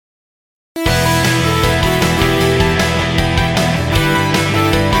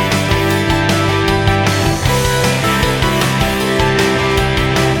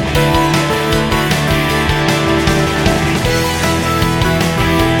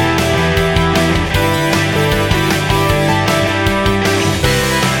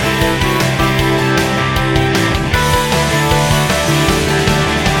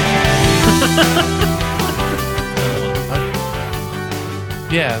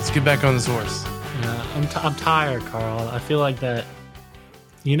let's get back on this horse. Yeah, I'm tired, Carl. I feel like that.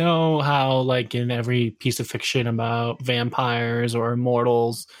 You know how, like, in every piece of fiction about vampires or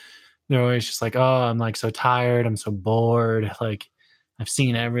immortals, they're always just like, "Oh, I'm like so tired. I'm so bored. Like, I've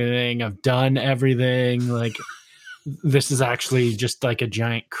seen everything. I've done everything. Like, this is actually just like a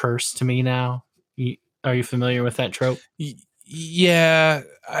giant curse to me now." Are you familiar with that trope? Yeah,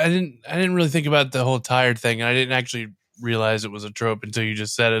 I didn't really think about the whole tired thing. I didn't actually realize it was a trope until you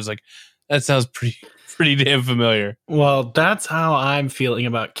just said it. I was like, that sounds pretty damn familiar. Well, that's how I'm feeling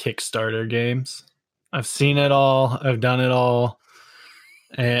about Kickstarter games. I've seen it all. I've done it all.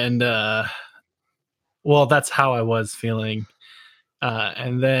 And, well, that's how I was feeling.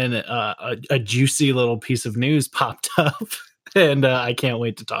 And then a juicy little piece of news popped up. And I can't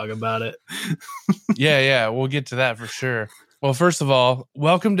wait to talk about it. Yeah, we'll get to that for sure. Well, first of all,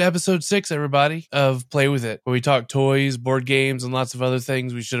 welcome to episode 6, everybody, of Play With It, where we talk toys, board games, and lots of other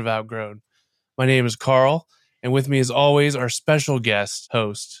things we should have outgrown. My name is Carl, and with me, as always, our special guest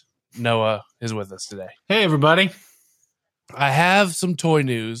host, Noah, is with us today. Hey, everybody. I have some toy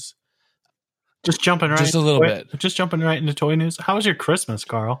news. Just jumping right Just a little bit. Just jumping right into toy news. How was your Christmas,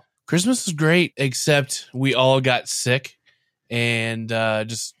 Carl? Christmas was great, except we all got sick and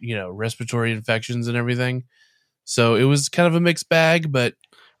just, respiratory infections and everything. So it was kind of a mixed bag, but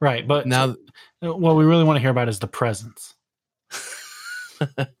right. But now what we really want to hear about is the presents.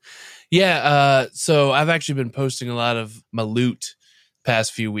 Yeah. So I've actually been posting a lot of my loot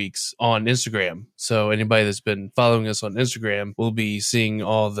past few weeks on Instagram. So anybody that's been following us on Instagram will be seeing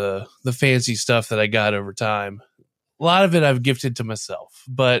all the fancy stuff that I got over time. A lot of it I've gifted to myself,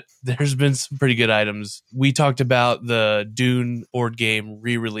 but there's been some pretty good items. We talked about the Dune board game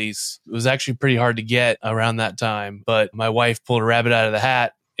re-release. It was actually pretty hard to get around that time, but my wife pulled a rabbit out of the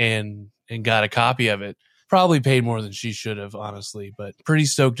hat and got a copy of it. Probably paid more than she should have, honestly, but pretty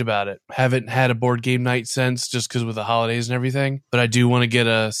stoked about it. Haven't had a board game night since, just because with the holidays and everything, but I do want to get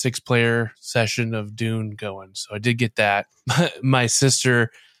a 6-player session of Dune going, so I did get that. My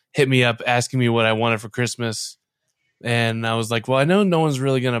sister hit me up asking me what I wanted for Christmas. And I was like, well, I know no one's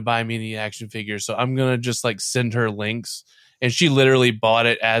really going to buy me any action figures, so I'm going to just like send her links. And she literally bought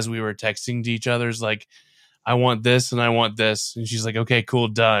it as we were texting to each other's like, I want this and I want this. And she's like, okay, cool,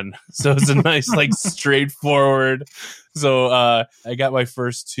 done. So it's a nice, like straightforward. So I got my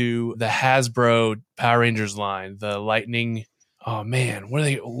first 2, the Hasbro Power Rangers line, the Lightning. Oh man, what are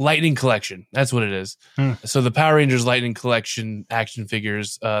they? Lightning Collection. That's what it is. So the Power Rangers Lightning Collection action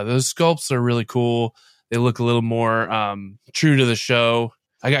figures, those sculpts are really cool. They look a little more true to the show.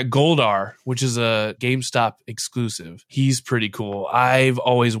 I got Goldar, which is a GameStop exclusive. He's pretty cool. I've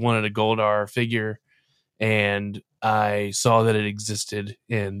always wanted a Goldar figure, and I saw that it existed,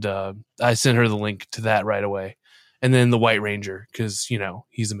 and I sent her the link to that right away. And then the White Ranger, because,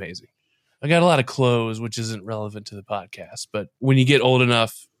 he's amazing. I got a lot of clothes, which isn't relevant to the podcast, but when you get old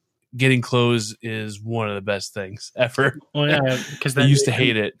enough, getting clothes is one of the best things ever. Well, yeah, because I used to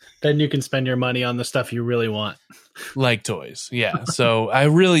hate it. Then you can spend your money on the stuff you really want, like toys. Yeah, so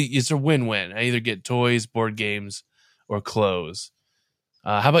it's a win-win. I either get toys, board games, or clothes.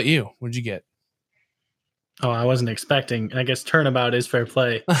 How about you? What did you get? Oh, I wasn't expecting. I guess turnabout is fair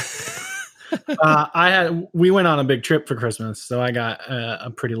play. We went on a big trip for Christmas, so I got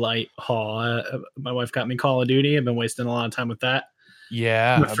a pretty light haul. My wife got me Call of Duty. I've been wasting a lot of time with that.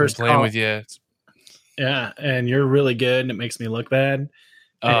 Yeah, I've been playing with you. Yeah, and you're really good, and it makes me look bad.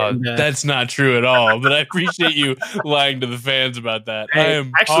 That's not true at all, but I appreciate you lying to the fans about that. I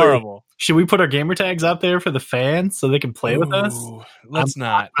am horrible. Should we put our gamer tags out there for the fans so they can play with us? Let's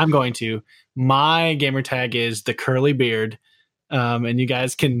not. I'm going to. My gamer tag is the curly beard, and you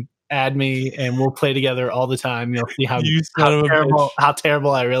guys can add me, and we'll play together all the time. You'll see how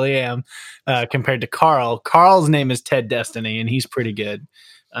terrible I really am compared to Carl. Carl's name is Ted Destiny, and he's pretty good.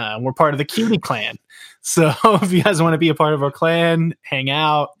 We're part of the Cutie Clan. So if you guys want to be a part of our clan, hang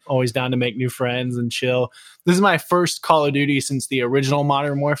out, always down to make new friends and chill. This is my first Call of Duty since the original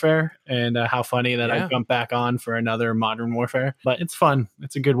Modern Warfare, and how funny that I jumped back on for another Modern Warfare. But it's fun.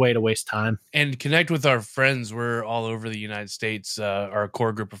 It's a good way to waste time. And connect with our friends. We're all over the United States, our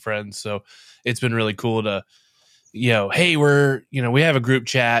core group of friends. So it's been really cool to, hey, we have a group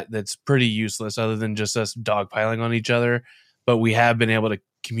chat that's pretty useless other than just us dogpiling on each other. But we have been able to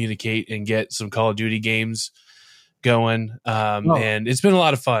communicate and get some Call of Duty games going. And it's been a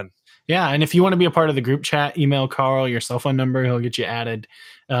lot of fun. Yeah. And if you want to be a part of the group chat, email Carl your cell phone number. He'll get you added.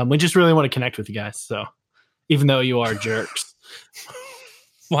 We just really want to connect with you guys. So even though you are jerks.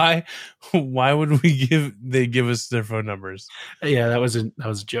 Why would they give us their phone numbers? Yeah, that was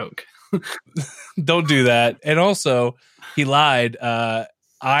a joke. Don't do that. And also he lied.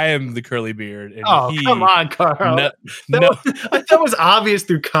 I am the curly beard. And come on, Carl. That was obvious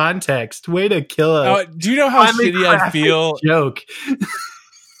through context. Way to kill it. Do you know how shitty I'd feel? Joke.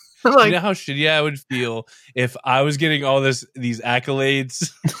 Like, you know how shitty I would feel if I was getting all these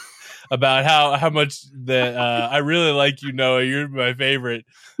accolades about how much that I really like you, Noah. You're my favorite.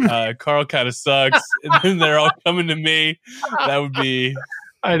 Carl kind of sucks, and then they're all coming to me. That would be.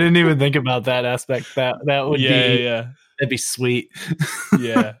 I didn't even think about that aspect. That would be that'd be sweet.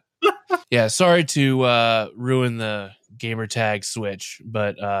 Yeah. Sorry to ruin the gamer tag switch,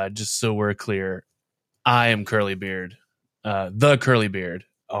 but just so we're clear, I am Curly Beard, the Curly Beard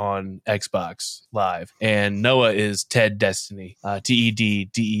on Xbox Live, and Noah is Ted Destiny,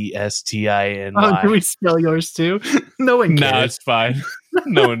 TEDDESTINY. Oh, can we spell yours too? No one cares. No, it's fine.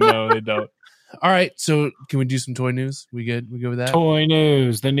 No, they don't. All right, so can we do some toy news? We good? We good with that? Toy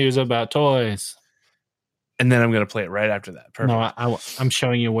news, the news about toys. And then I'm going to play it right after that. Perfect. No, I'm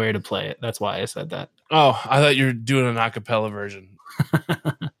showing you where to play it. That's why I said that. Oh, I thought you were doing an acapella version.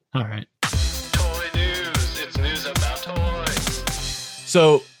 All right. Toy news. It's news about toys.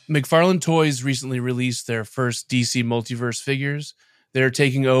 So McFarlane Toys recently released their first DC Multiverse figures. They're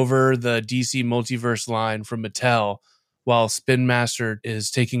taking over the DC Multiverse line from Mattel, while Spin Master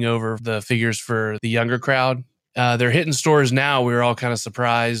is taking over the figures for the younger crowd. They're hitting stores now. We were all kind of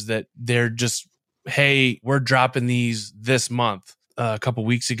surprised that they're just, hey, we're dropping these this month. A couple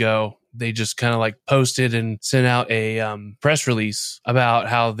weeks ago, they just kind of like posted and sent out a press release about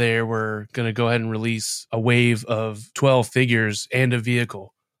how they were going to go ahead and release a wave of 12 figures and a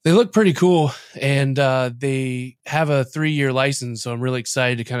vehicle. They look pretty cool, and they have a 3-year license, so I'm really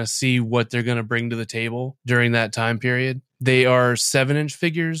excited to kind of see what they're going to bring to the table during that time period. They are 7-inch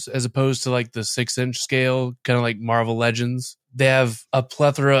figures as opposed to like the 6-inch scale, kind of like Marvel Legends. They have a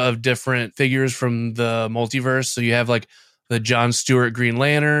plethora of different figures from the multiverse. So you have like the John Stewart Green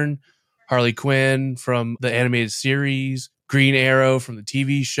Lantern, Harley Quinn from the animated series, Green Arrow from the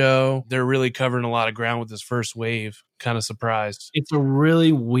TV show. They're really covering a lot of ground with this first wave. Kind of surprised. It's a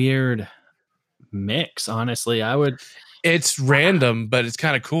really weird mix, honestly. It's random, but it's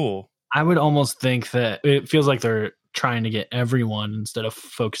kind of cool. I would almost think that it feels like they're trying to get everyone instead of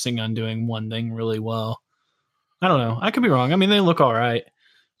focusing on doing one thing really well. I don't know. I could be wrong. I mean, they look all right.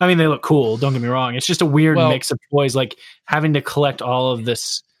 I mean, they look cool. Don't get me wrong. It's just a weird mix of toys, like having to collect all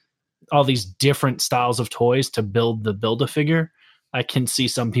these different styles of toys to build the Build-A-Figure. I can see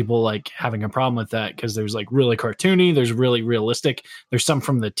some people like having a problem with that because there's like really cartoony, there's really realistic. There's some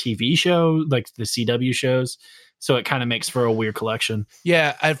from the TV show, like the CW shows. So it kind of makes for a weird collection.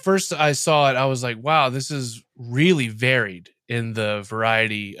 Yeah. At first I saw it, I was like, wow, this is really varied in the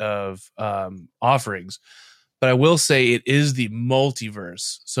variety of offerings. But I will say it is the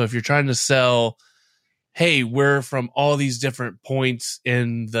multiverse. So if you're trying to sell, hey, we're from all these different points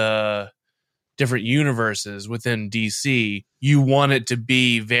in the different universes within DC, you want it to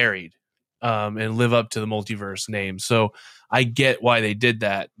be varied and live up to the multiverse name. So I get why they did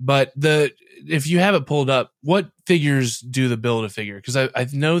that. But if you have it pulled up, what figures do the Build-A-Figure? Because I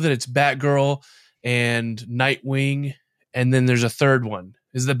know that it's Batgirl and Nightwing, and then there's a third one.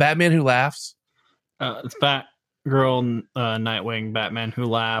 Is it the Batman Who Laughs? It's Batgirl, Nightwing, Batman Who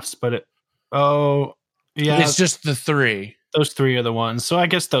Laughs, but it's just the three. Those three are the ones. So I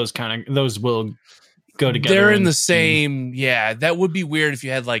guess those will go together. They're in the same. Yeah, that would be weird if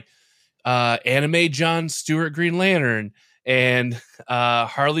you had like anime John Stewart Green Lantern and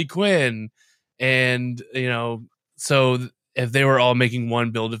Harley Quinn, and so if they were all making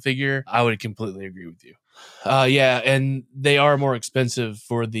one Build-A-Figure, I would completely agree with you. Yeah, and they are more expensive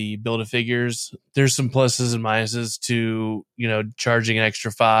for the Build-A-Figures. There's some pluses and minuses to charging an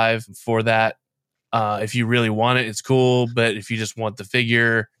extra $5 for that. If you really want it, it's cool. But if you just want the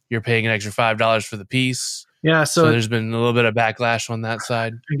figure, you're paying an extra $5 for the piece. Yeah. So there's been a little bit of backlash on that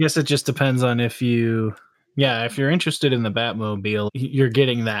side. I guess it just depends on if you're interested in the Batmobile, you're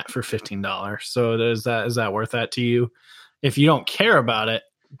getting that for $15. So is that worth that to you? If you don't care about it,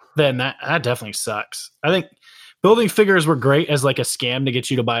 then that definitely sucks. I think building figures were great as like a scam to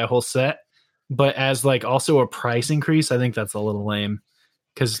get you to buy a whole set, but as like also a price increase, I think that's a little lame.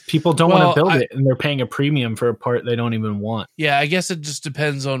 Because people don't want to build it, and they're paying a premium for a part they don't even want. Yeah, I guess it just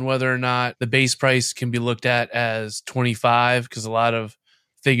depends on whether or not the base price can be looked at as $25, because a lot of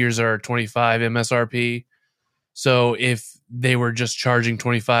figures are $25 MSRP. So if they were just charging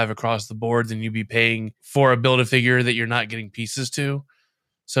 $25 across the board, then you'd be paying for a Build-A-Figure that you're not getting pieces to.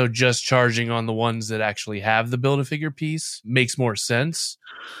 So just charging on the ones that actually have the Build-A-Figure piece makes more sense.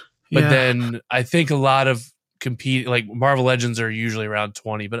 But then I think a lot of like Marvel Legends are usually around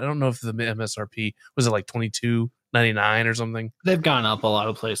 20, but I don't know if the MSRP was it like 22 $99 or something. They've gone up a lot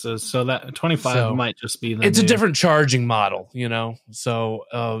of places, so that 25 might just be it's a different charging model, so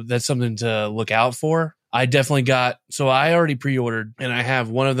that's something to look out for. I definitely I already pre-ordered, and I have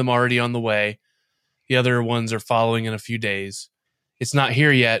one of them already on the way. The other ones are following in a few days. It's not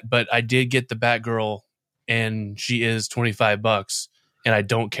here yet, but I did get the Batgirl, and she is $25, and I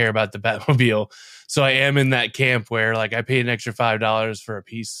don't care about the Batmobile. So I am in that camp where I paid an extra $5 for a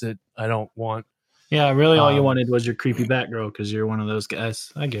piece that I don't want. Yeah, really all you wanted was your creepy Batgirl because you're one of those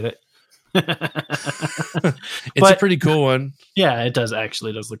guys. I get it. It's a pretty cool one. Yeah, it does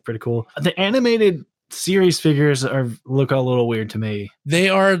look pretty cool. The animated series figures look a little weird to me. They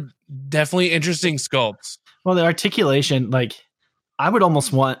are definitely interesting sculpts. Well, the articulation, I would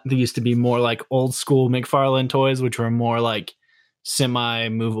almost want these to be more like old school McFarlane toys, which were more like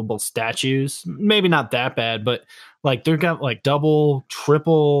semi-movable statues. Maybe not that bad, but they've got double,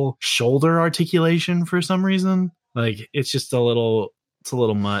 triple shoulder articulation for some reason. It's just a little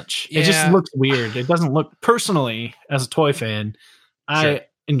much. Yeah. It just looks weird. It doesn't look, personally, as a toy fan, I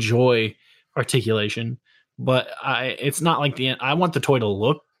enjoy articulation, but it's not I want the toy to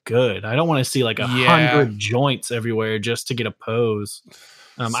look good. I don't want to see 100 joints everywhere just to get a pose.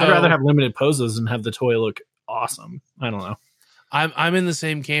 I'd rather have limited poses and have the toy look awesome. I don't know. I'm in the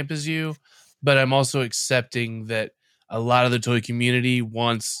same camp as you, but I'm also accepting that a lot of the toy community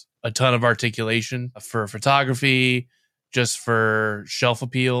wants a ton of articulation for photography, just for shelf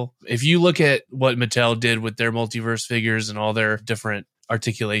appeal. If you look at what Mattel did with their multiverse figures and all their different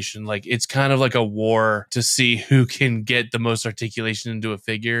articulation, it's kind of like a war to see who can get the most articulation into a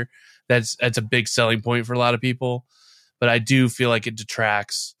figure. That's a big selling point for a lot of people, but I do feel like it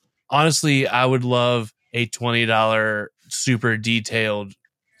detracts. Honestly, I would love a $20 super detailed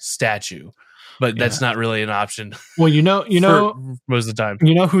statue, but that's not really an option. Well, most of the time,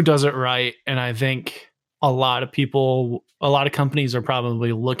 who does it right, and I think a lot of companies are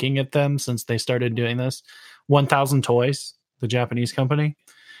probably looking at them since they started doing this. 1000 Toys, the Japanese company,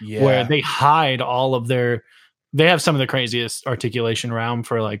 where they hide all of they have some of the craziest articulation around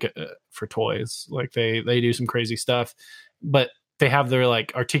for for toys. They do some crazy stuff, but they have their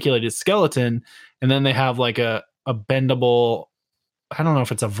articulated skeleton, and then they have a bendable, I don't know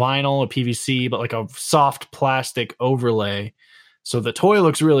if it's a vinyl, a PVC, but a soft plastic overlay. So the toy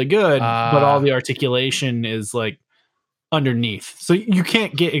looks really good, but all the articulation is underneath. So you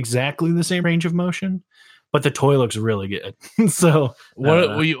can't get exactly the same range of motion, but the toy looks really good. So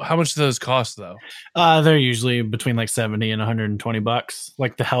how much do those cost though? They're usually between $70 and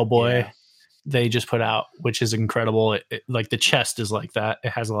 $120. The Hellboy they just put out, which is incredible. It the chest is like that. It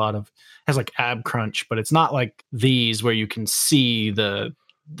has has ab crunch, but it's not like these where you can see the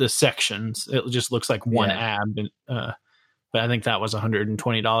sections. It just looks like one ab. But I think that was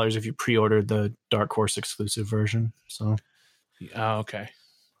 $120 if you pre-ordered the Dark Horse exclusive version. So, okay,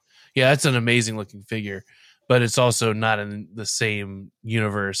 yeah, that's an amazing looking figure, but it's also not in the same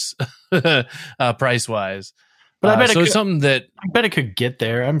universe price wise. But I bet it's something that I bet it could get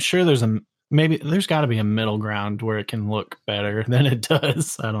there. I'm sure there's got to be a middle ground where it can look better than it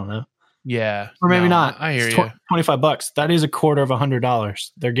does. I don't know. Yeah, or maybe not. I hear you. $25. That is a quarter of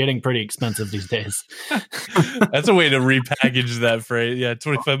 $100. They're getting pretty expensive these days. That's a way to repackage that phrase. Yeah,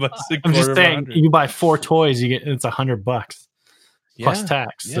 $25. I'm just saying, you buy 4 toys, it's $100 plus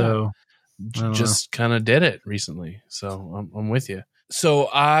tax. Yeah. So just kind of did it recently. So I'm with you. So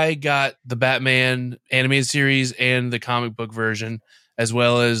I got the Batman animated series and the comic book version, as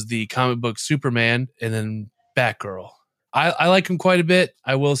well as the comic book Superman and then Batgirl. I like him quite a bit.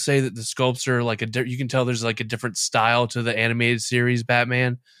 I will say that the sculpts are you can tell there's a different style to the animated series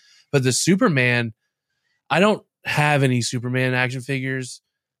Batman, but the Superman, I don't have any Superman action figures.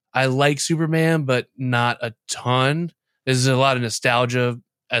 I like Superman, but not a ton. There's a lot of nostalgia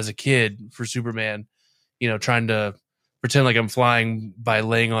as a kid for Superman, trying to pretend like I'm flying by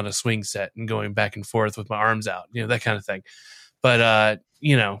laying on a swing set and going back and forth with my arms out, that kind of thing. But,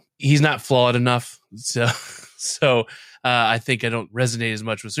 he's not flawed enough. So I think I don't resonate as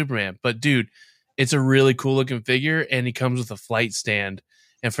much with Superman. But, dude, it's a really cool looking figure, and he comes with a flight stand.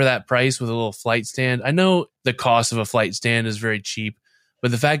 And for that price with a little flight stand, I know the cost of a flight stand is very cheap,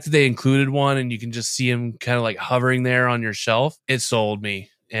 but the fact that they included one and you can just see him kind of hovering there on your shelf, it sold me.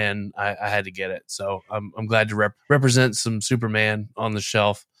 And I had to get it. So I'm glad to represent some Superman on the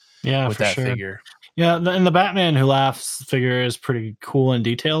shelf with that figure. Yeah, and the Batman Who Laughs figure is pretty cool and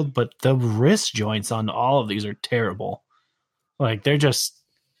detailed, but the wrist joints on all of these are terrible. They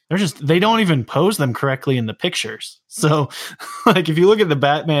don't even pose them correctly in the pictures. So if you look at the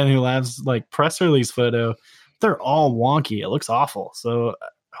Batman Who Laughs press release photo, they're all wonky. It looks awful. So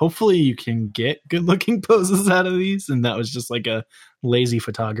hopefully you can get good looking poses out of these. And that was just like a lazy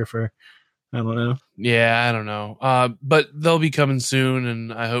photographer. I don't know. Yeah, I don't know. But they'll be coming soon,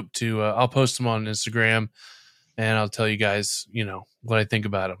 and I hope to. I'll post them on Instagram, and I'll tell you guys, what I think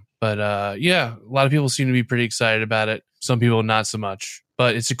about them. But yeah, a lot of people seem to be pretty excited about it. Some people not so much.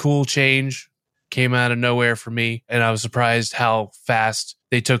 But it's a cool change. Came out of nowhere for me, and I was surprised how fast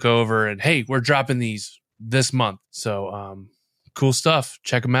they took over. And hey, we're dropping these this month, so cool stuff.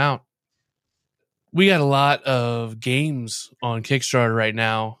 Check them out. We got a lot of games on Kickstarter right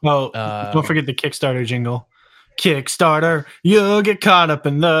now. Oh, don't forget the Kickstarter jingle. Kickstarter, you'll get caught up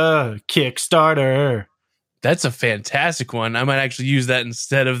in the Kickstarter. That's a fantastic one. I might actually use that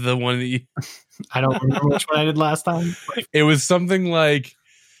instead of the one that you... I don't remember which one I did last time. It was something like,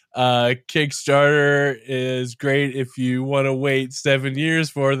 Kickstarter is great if you want to wait 7 years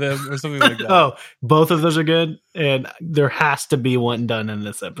for them, or something like that. Oh, both of those are good, and there has to be one done in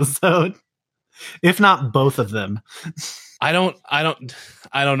this episode. If not both of them. I don't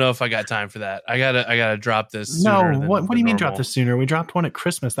know if I got time for that. I gotta drop this. No, what do you mean drop this sooner? We dropped one at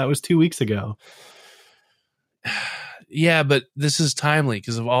Christmas. That was 2 weeks ago. Yeah, but this is timely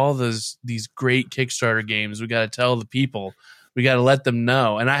because of all these great Kickstarter games. We got to tell the people. We got to let them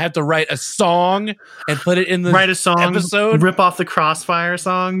know. And I have to write a song and put it in the episode. Rip off the Crossfire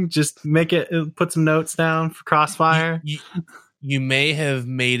song. Just make it. Put some notes down for Crossfire. You may have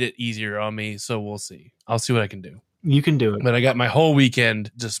made it easier on me, so we'll see. I'll see what I can do. You can do it. But I got my whole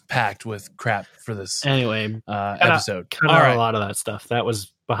weekend just packed with crap for this episode. Cut out a lot of that stuff. That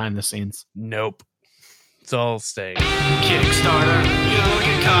was behind the scenes. Nope. It's all staying. Kickstarter, you'll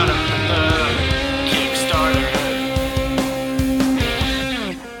get caught up in the Kickstarter.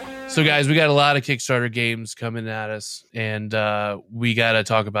 So, guys, we got a lot of Kickstarter games coming at us, and we got to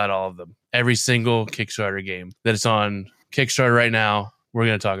talk about all of them. Every single Kickstarter game that is on Kickstarter right now, we're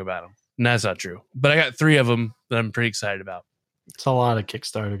going to talk about them. And that's not true. But I got 3 of them that I'm pretty excited about. It's a lot of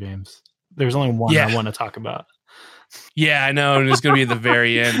Kickstarter games. There's only one I want to talk about. Yeah, I know. And it's going to be at the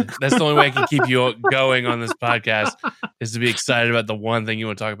very end. That's the only way I can keep you going on this podcast is to be excited about the one thing you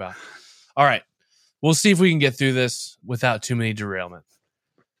want to talk about. All right. We'll see if we can get through this without too many derailment.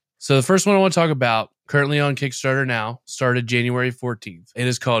 So the first one I want to talk about, currently on Kickstarter now, started January 14th. It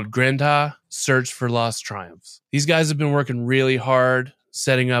is called Grendha Search for Lost Triumphs. These guys have been working really hard,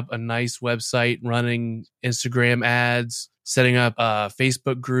 setting up a nice website, running Instagram ads, setting up a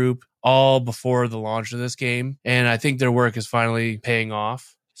Facebook group, all before the launch of this game. And I think their work is finally paying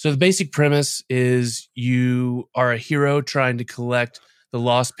off. So the basic premise is you are a hero trying to collect the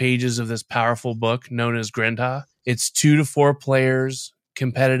lost pages of this powerful book known as Grendha. It's 2 to 4 players,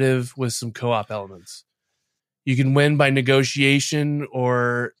 competitive with some co-op elements. You can win by negotiation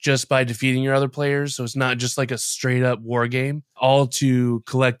or just by defeating your other players. So it's not just like a straight up war game, all to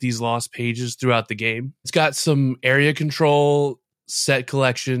collect these lost pages throughout the game. It's got some area control, set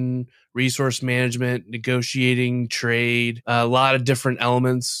collection, resource management, negotiating, trade, a lot of different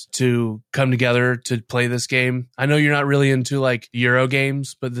elements to come together to play this game. I know you're not really into like Euro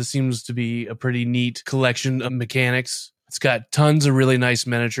games, but this seems to be a pretty neat collection of mechanics. It's got tons of really nice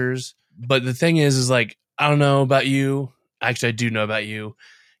miniatures. But the thing is like, I don't know about you. Actually, I do know about you.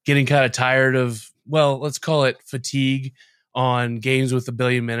 Getting kind of tired of, well, let's call it fatigue on games with a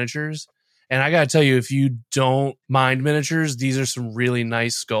billion miniatures. And I got to tell you, if you don't mind miniatures, these are some really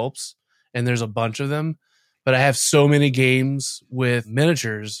nice sculpts. And there's a bunch of them. But I have so many games with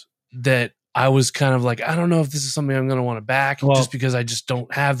miniatures that I was kind of like, I don't know if this is something I'm going to want to back just because I just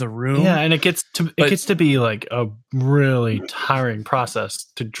don't have the room. Yeah, and it gets to be like a really tiring process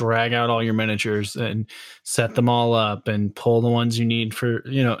to drag out all your miniatures and set them all up and pull the ones you need for,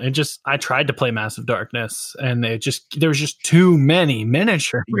 I tried to play Massive Darkness and there was just too many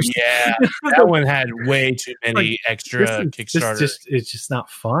miniatures. Yeah, that one had way too many extra Kickstarter. It's just not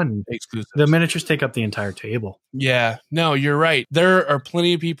fun. Exclusives. The miniatures take up the entire table. Yeah, no, you're right. There are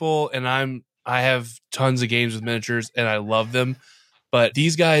plenty of people, and I have tons of games with miniatures and I love them. But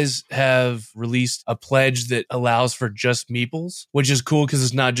these guys have released a pledge that allows for just meeples, which is cool because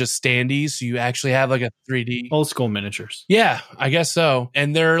it's not just standees. So you actually have like a 3D. Old school miniatures. Yeah, I guess so.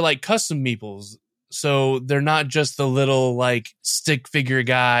 And they're like custom meeples. So they're not just the little like stick figure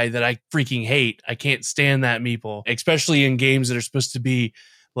guy that I freaking hate. I can't stand that meeple, especially in games that are supposed to be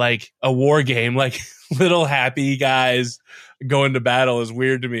like a war game, like little happy guys going to battle is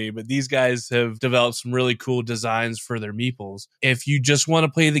weird to me. But these guys have developed some really cool designs for their meeples. If you just want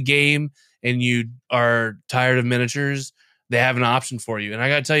to play the game and you are tired of miniatures, they have an option for you. And I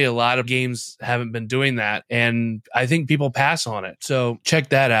got to tell you, a lot of games haven't been doing that. And I think people pass on it. So check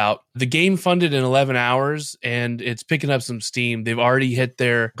that out. The game funded in 11 hours and it's picking up some steam. They've already hit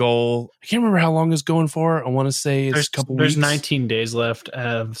their goal. I can't remember how long it's going for. I want to say it's a couple weeks. There's 19 days left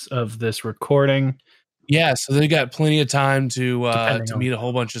of this recording. Yeah, so they got plenty of time to meet a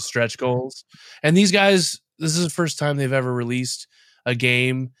whole bunch of stretch goals. And these guys, this is the first time they've ever released a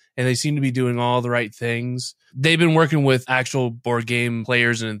game, and they seem to be doing all the right things. They've been working with actual board game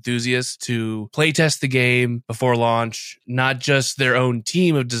players and enthusiasts to play test the game before launch, not just their own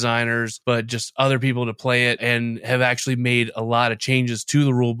team of designers, but just other people to play it, and have actually made a lot of changes to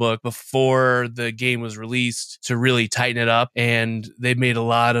the rule book before the game was released to really tighten it up. And they've made a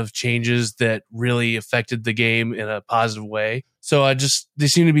lot of changes that really affected the game in a positive way. So they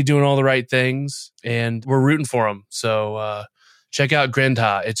seem to be doing all the right things, and we're rooting for them. So, check out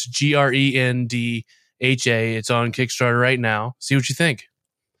Grendha. It's Grendha. It's on Kickstarter right now. See what you think.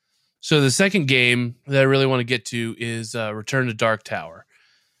 So the second game that I really want to get to is Return to Dark Tower.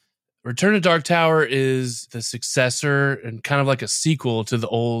 Return to Dark Tower is the successor and kind of like a sequel to the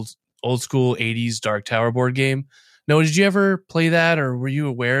old school 80s Dark Tower board game. Noah, did you ever play that, or were you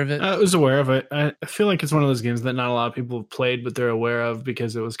aware of it? I was aware of it. I feel like it's one of those games that not a lot of people have played, but they're aware of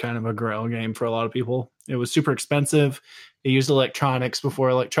because it was kind of a grail game for a lot of people. It was super expensive. It used electronics before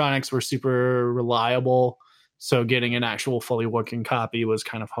electronics were super reliable. So getting an actual fully working copy was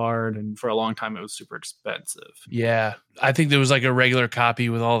kind of hard. And for a long time, it was super expensive. Yeah. I think there was like a regular copy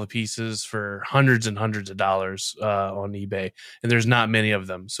with all the pieces for hundreds and hundreds of dollars on eBay. And there's not many of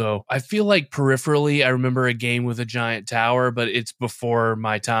them. So I feel like peripherally, I remember a game with a giant tower, but it's before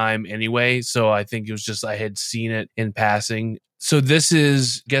my time anyway. So I think it was just I had seen it in passing. So this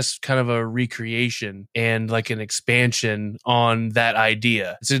is, I guess, kind of a recreation and like an expansion on that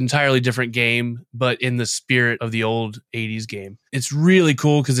idea. It's an entirely different game, but in the spirit of the old 80s game. It's really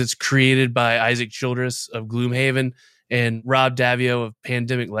cool because it's created by Isaac Childress of Gloomhaven and Rob Davio of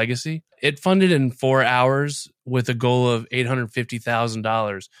Pandemic Legacy. It funded in 4 hours with a goal of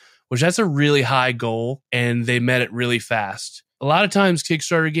 $850,000, which that's a really high goal, and they met it really fast. A lot of times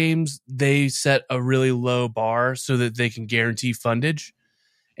Kickstarter games, they set a really low bar so that they can guarantee fundage.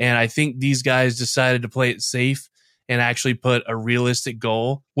 And I think these guys decided to play it safe and actually put a realistic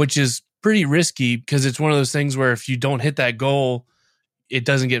goal, which is pretty risky because it's one of those things where if you don't hit that goal, it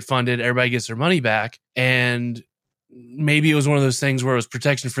doesn't get funded. Everybody gets their money back. And maybe it was one of those things where it was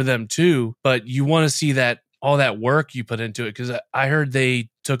protection for them too. But you want to see that all that work you put into it, because I heard they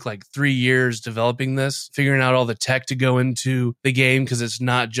took like 3 years developing this, figuring out all the tech to go into the game, because it's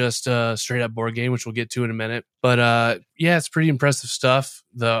not just a straight up board game, which we'll get to in a minute. But yeah, it's pretty impressive stuff.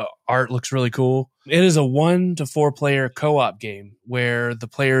 The art looks really cool. It is a 1 to 4 player co-op game where the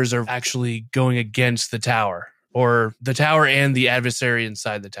players are actually going against the tower, or the tower and the adversary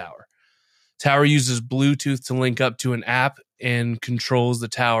inside the tower. Tower uses Bluetooth to link up to an app and controls the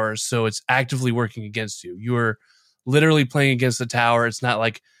tower, so it's actively working against you. You are literally playing against the tower. It's not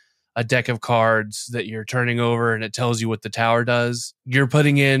like a deck of cards that you're turning over and it tells you what the tower does. You're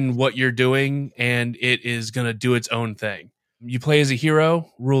putting in what you're doing, and it is going to do its own thing. You play as a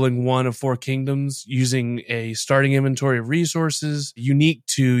hero, ruling 1 of 4 kingdoms, using a starting inventory of resources unique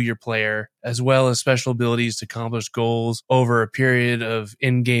to your player, as well as special abilities to accomplish goals over a period of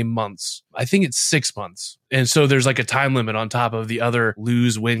in-game months. I think it's 6 months. And so there's like a time limit on top of the other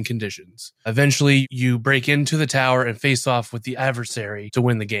lose-win conditions. Eventually, you break into the tower and face off with the adversary to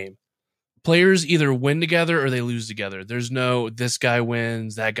win the game. Players either win together or they lose together. There's no this guy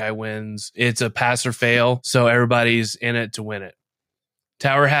wins, that guy wins. It's a pass or fail, so everybody's in it to win it.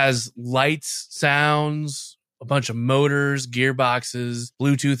 Tower has lights, sounds, a bunch of motors, gearboxes,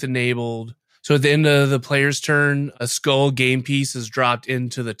 Bluetooth enabled. So at the end of the player's turn, a skull game piece is dropped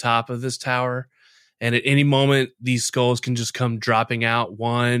into the top of this tower. And at any moment, these skulls can just come dropping out,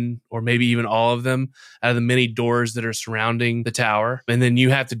 one or maybe even all of them, out of the many doors that are surrounding the tower. And then you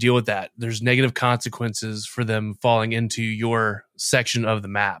have to deal with that. There's negative consequences for them falling into your section of the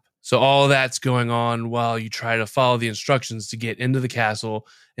map. So all of that's going on while you try to follow the instructions to get into the castle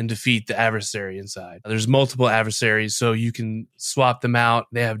and defeat the adversary inside. There's multiple adversaries, so you can swap them out.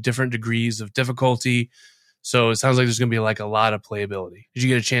 They have different degrees of difficulty. So it sounds like there's going to be like a lot of playability. Did you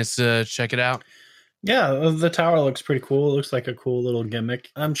get a chance to check it out? Yeah, the tower looks pretty cool. It looks like a cool little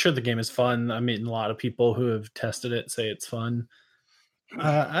gimmick. I'm sure the game is fun. I mean, a lot of people who have tested it say it's fun.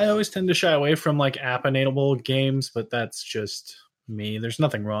 I always tend to shy away from like app-enabled games, but that's just me. There's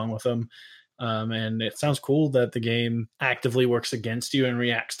nothing wrong with them. And it sounds cool that the game actively works against you and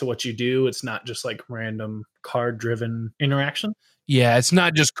reacts to what you do. It's not just like random card-driven interaction. Yeah, it's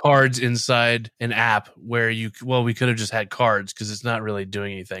not just cards inside an app where we could have just had cards because it's not really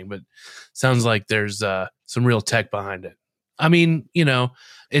doing anything, but sounds like there's some real tech behind it. I mean,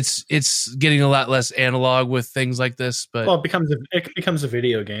 it's getting a lot less analog with things like this, but it becomes a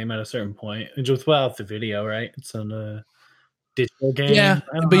video game at a certain point. Just without the video, right? It's on a digital game. Yeah,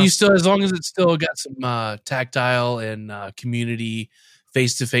 but you still, as long as it's still got some tactile and community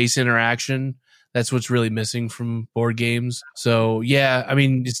face-to-face interaction, that's what's really missing from board games. So yeah, I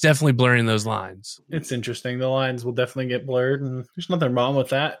mean, it's definitely blurring those lines. It's interesting. The lines will definitely get blurred, and there's nothing wrong with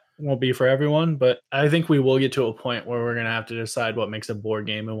that. It won't be for everyone, but I think we will get to a point where we're going to have to decide what makes a board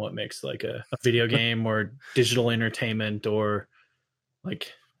game and what makes like a video game or digital entertainment or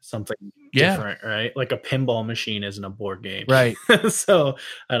like something different, right? Like a pinball machine isn't a board game. Right. So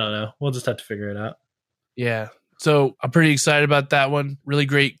I don't know. We'll just have to figure it out. Yeah. So I'm pretty excited about that one. Really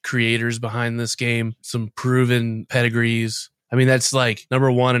great creators behind this game. Some proven pedigrees. I mean, that's like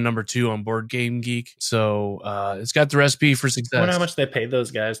number 1 and number 2 on Board Game Geek. So it's got the recipe for success. I wonder how much they paid those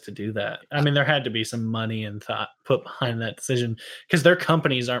guys to do that. I mean, there had to be some money and thought put behind that decision because their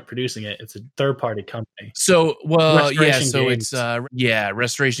companies aren't producing it. It's a third-party company. So, Restoration Games. It's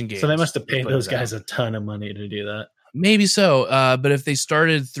Restoration Games. So they must have paid those guys a ton of money to do that. Maybe so. But if they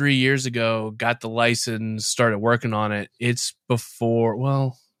started 3 years ago, got the license, started working on it, it's before,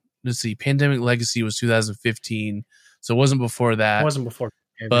 well, let's see, Pandemic Legacy was 2015. So it wasn't before that. It wasn't before.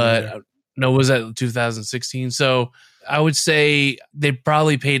 But no, it was at 2016. So I would say they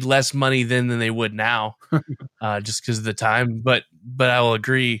probably paid less money then than they would now, just because of the time. But I will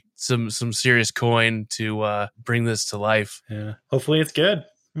agree, some serious coin to bring this to life. Yeah. Hopefully it's good.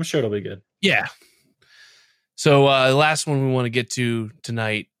 I'm sure it'll be good. Yeah. So the last one we want to get to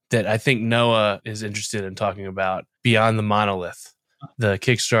tonight that I think Noah is interested in talking about, Beyond the Monolith, the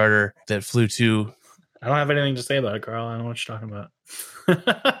Kickstarter that flew to. I don't have anything to say about it, Carl. I don't know what you're talking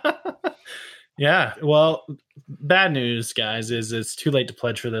about. Yeah. Well, bad news, guys, is it's too late to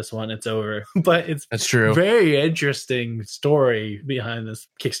pledge for this one. It's over. But that's true. Very interesting story behind this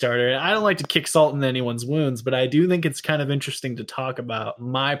Kickstarter. I don't like to kick salt in anyone's wounds, but I do think it's kind of interesting to talk about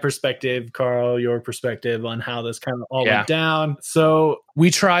my perspective, Carl, your perspective on how this kind of all went down. So we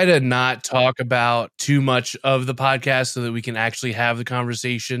try to not talk about too much of the podcast so that we can actually have the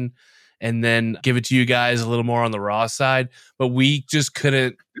conversation and then give it to you guys a little more on the raw side. But we just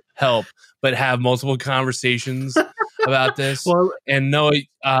couldn't help but have multiple conversations about this. Well, and Noah,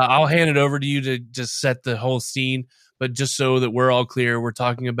 I'll hand it over to you to just set the whole scene. But just so that we're all clear, we're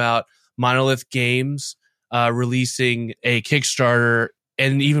talking about Monolith Games releasing a Kickstarter,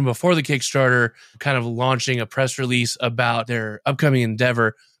 and even before the Kickstarter, kind of launching a press release about their upcoming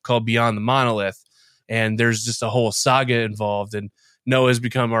endeavor called Beyond the Monolith. And there's just a whole saga involved, and Noah's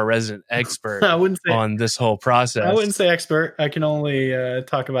become our resident expert on this whole process. I wouldn't say expert. I can only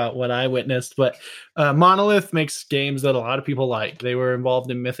talk about what I witnessed. But Monolith makes games that a lot of people like. They were involved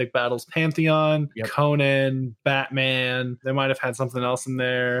in Mythic Battles Pantheon, Conan, Batman. They might have had something else in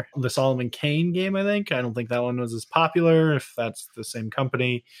there. The Solomon Kane game, I think. I don't think that one was as popular, if that's the same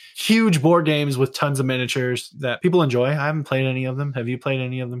company. Huge board games with tons of miniatures that people enjoy. I haven't played any of them. Have you played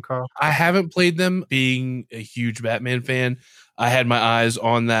any of them, Carl? I haven't played them. Being a huge Batman fan, I had my eyes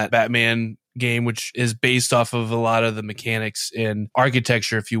on that Batman game, which is based off of a lot of the mechanics and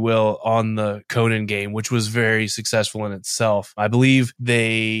architecture, if you will, on the Conan game, which was very successful in itself. I believe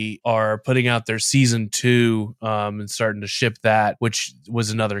they are putting out their season 2 and starting to ship that, which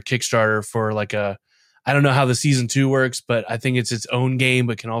was another Kickstarter for like I don't know how the season 2 works, but I think it's its own game,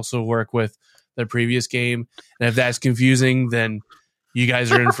 but can also work with the previous game. And if that's confusing, then you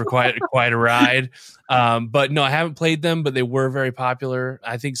guys are in for quite a ride. But no, I haven't played them, but they were very popular.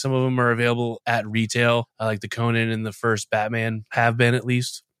 I think some of them are available at retail, like the Conan and the first Batman have been, at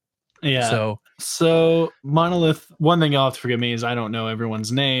least. Yeah. So Monolith, one thing you'll have to forgive me is I don't know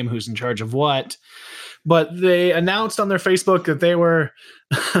everyone's name, who's in charge of what. But they announced on their Facebook that they were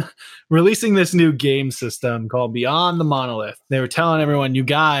releasing this new game system called Beyond the Monolith. They were telling everyone, you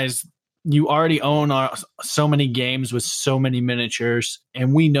guys, you already own so many games with so many miniatures,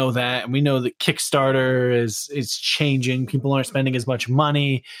 and we know that. And we know that Kickstarter is changing. People aren't spending as much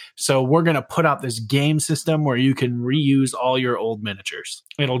money. So we're going to put out this game system where you can reuse all your old miniatures.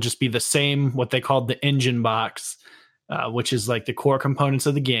 It'll just be the same, what they called the engine box, which is like the core components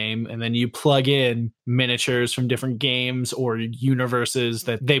of the game. And then you plug in miniatures from different games or universes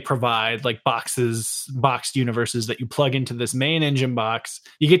that they provide, like boxed universes that you plug into this main engine box.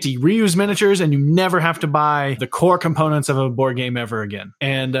 You get to reuse miniatures and you never have to buy the core components of a board game ever again.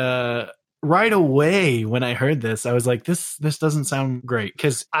 And right away when I heard this, I was like, this doesn't sound great.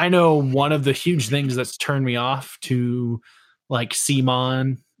 Because I know one of the huge things that's turned me off to like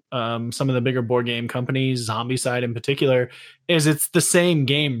CMON, some of the bigger board game companies, Zombicide in particular, is it's the same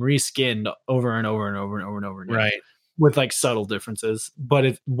game reskinned over and over and over and over and over again. Right. With like subtle differences,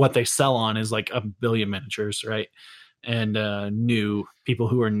 but what they sell on is like 1 billion miniatures, right? And new people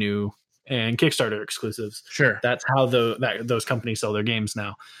who are new and Kickstarter exclusives. Sure. That's how those companies sell their games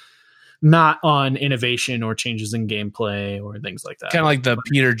now. Not on innovation or changes in gameplay or things like that. Kind of like the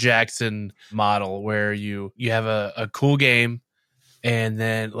Peter Jackson model where you have a cool game and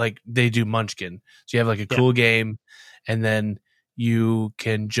then like they do Munchkin. So you have like a cool game and then you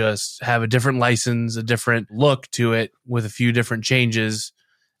can just have a different license, a different look to it with a few different changes,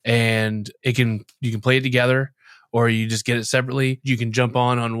 and you can play it together, or you just get it separately. You can jump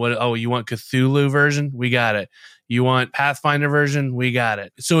on what, oh, you want Cthulhu version? We got it. You want Pathfinder version? We got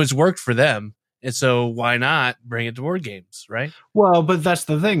it. So it's worked for them. And so why not bring it to board games, right? Well, but that's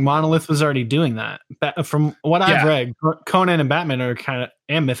the thing. Monolith was already doing that. From what I've read, Conan and Batman are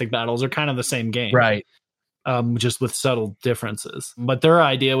and Mythic Battles are kind of the same game. Right. Just with subtle differences. But their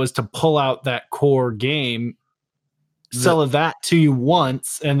idea was to pull out that core game, sell that to you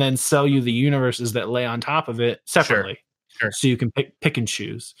once, and then sell you the universes that lay on top of it separately. Sure. So you can pick and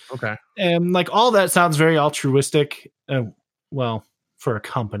choose. Okay. And like all that sounds very altruistic. Well, for a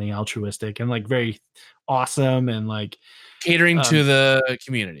company, altruistic and like very awesome and like catering to the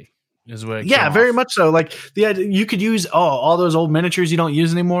community is what. Very much so. Like the idea, you could use all those old miniatures you don't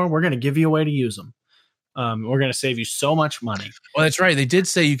use anymore. We're going to give you a way to use them. We're going to save you so much money. Well, that's right. They did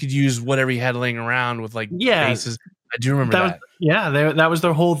say you could use whatever you had laying around with like bases. I do remember that. That was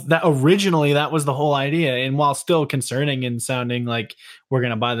their whole. That originally that was the whole idea. And while still concerning and sounding like we're going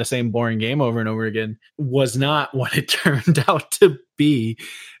to buy the same boring game over and over again, was not what it turned out to be.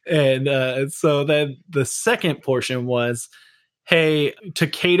 And so then the second portion was, hey, to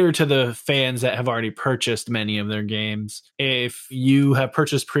cater to the fans that have already purchased many of their games, if you have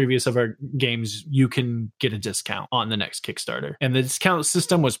purchased previous of our games, you can get a discount on the next Kickstarter. And the discount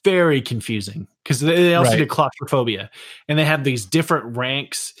system was very confusing because they also did claustrophobia. And they have these different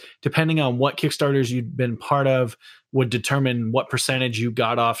ranks depending on what Kickstarters you'd been part of would determine what percentage you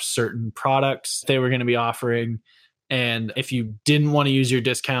got off certain products they were going to be offering. And if you didn't want to use your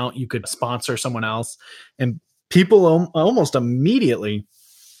discount, you could sponsor someone else. And people almost immediately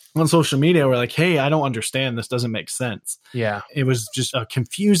on social media were like, hey, I don't understand. This doesn't make sense. Yeah. It was just a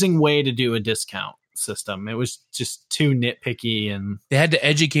confusing way to do a discount system. It was just too nitpicky. And they had to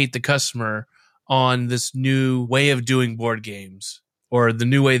educate the customer on this new way of doing board games or the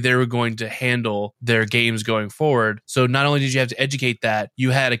new way they were going to handle their games going forward. So not only did you have to educate that,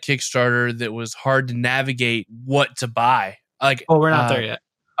 you had a Kickstarter that was hard to navigate what to buy. Like, we're not there yet.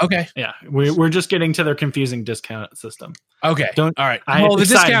 Okay. Yeah, we're just getting to their confusing discount system. Okay. All right. Well, the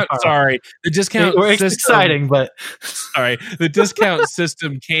discount. Sorry, the discount. It's exciting, but all right. The discount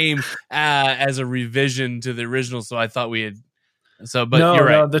system came as a revision to the original, so I thought we had. So, but you're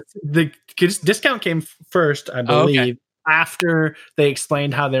right. No, the discount came first, I believe, after they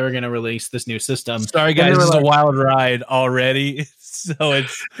explained how they were going to release this new system. Sorry, guys, this is a wild ride already, so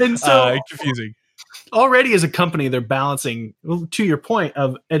it's confusing. Already as a company, they're balancing, to your point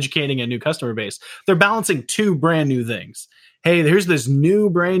of educating a new customer base, they're balancing two brand new things. Hey, here's this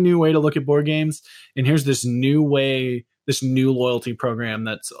brand new way to look at board games. And here's this new loyalty program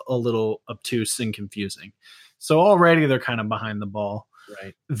that's a little obtuse and confusing. So already they're kind of behind the ball.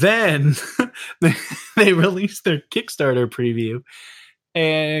 Right. Then they released their Kickstarter preview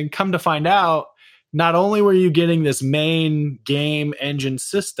and come to find out, not only were you getting this main game engine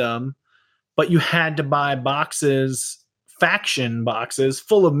system, but you had to buy faction boxes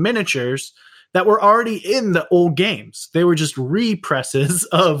full of miniatures that were already in the old games. They were just represses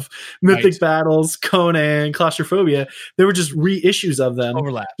of Mythic Battles, Conan, Claustrophobia. They were just reissues of them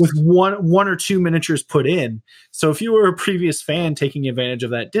with one or two miniatures put in. So if you were a previous fan taking advantage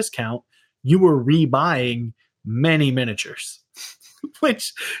of that discount, you were rebuying many miniatures.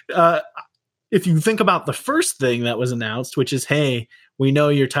 Which, if you think about the first thing that was announced, which is, hey, we know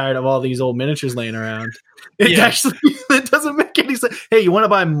you're tired of all these old miniatures laying around. It doesn't make any sense. Hey, you want to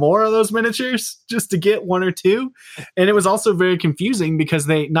buy more of those miniatures just to get one or two? And it was also very confusing because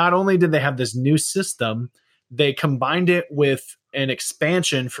they not only did they have this new system, they combined it with an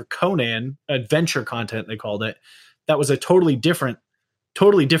expansion for Conan, adventure content they called it. That was a totally different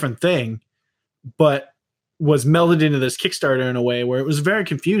thing, but was melded into this Kickstarter in a way where it was very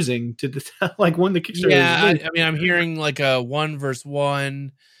confusing to like when the Kickstarter. Yeah, I mean, I'm hearing like a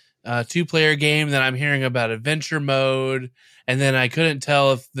 1v1 2-player game. Then I'm hearing about adventure mode, and then I couldn't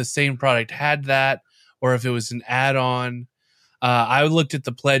tell if the same product had that or if it was an add-on. I looked at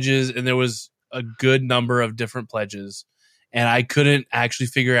the pledges, and there was a good number of different pledges, and I couldn't actually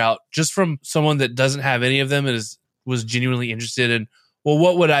figure out, just from someone that doesn't have any of them and was genuinely interested in, well,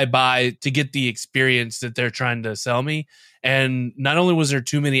 what would I buy to get the experience that they're trying to sell me? And not only was there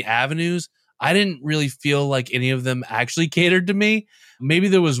too many avenues, I didn't really feel like any of them actually catered to me. Maybe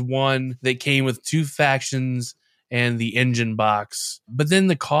there was one that came with 2 factions and the engine box, but then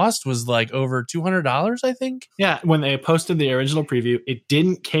the cost was like over $200, I think. Yeah, when they posted the original preview, it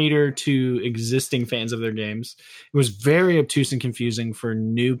didn't cater to existing fans of their games. It was very obtuse and confusing for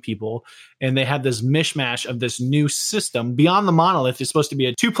new people, and they had this mishmash of this new system. Beyond the Monolith is supposed to be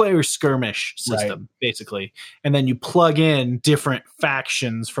a 2-player skirmish system, basically, and then you plug in different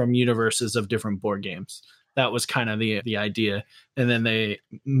factions from universes of different board games. That was kind of the idea. And then they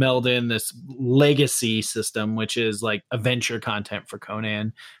meld in this legacy system, which is like adventure content for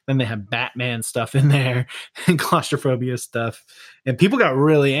Conan. Then they have Batman stuff in there and claustrophobia stuff. And people got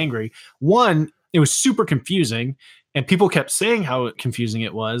really angry. One, it was super confusing, and people kept saying how confusing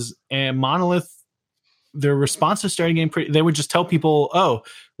it was. And Monolith, their responses started getting they would just tell people, oh,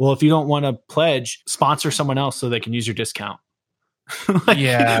 well, if you don't want to pledge, sponsor someone else so they can use your discount.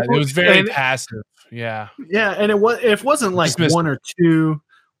 It was very passive. Yeah, and it wasn't like one or two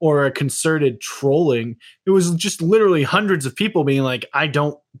or a concerted trolling. It was just literally hundreds of people being like, I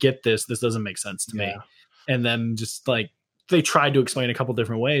don't get this. This doesn't make sense to me. And then just like they tried to explain a couple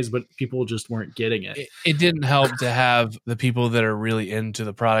different ways, but people just weren't getting it. It didn't help to have the people that are really into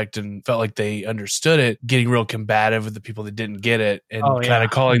the product and felt like they understood it getting real combative with the people that didn't get it and kind of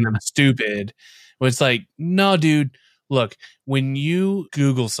calling them stupid. When it's like, no, dude. Look, when you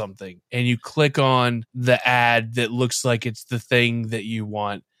Google something and you click on the ad that looks like it's the thing that you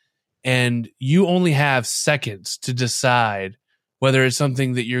want, and you only have seconds to decide whether it's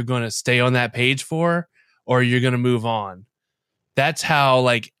something that you're going to stay on that page for or you're going to move on. That's how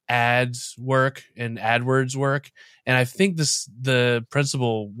like ads work and AdWords work. And I think the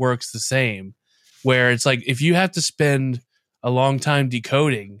principle works the same, where it's like if you have to spend a long time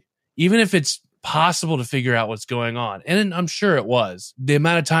decoding, even if it's possible to figure out what's going on, and I'm sure it was, the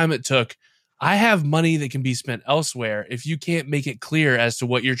amount of time it took, I have money that can be spent elsewhere if you can't make it clear as to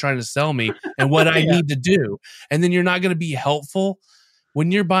what you're trying to sell me and what I need to do. And then you're not going to be helpful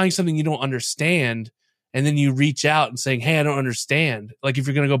when you're buying something you don't understand, and then you reach out and saying, hey, I don't understand. Like if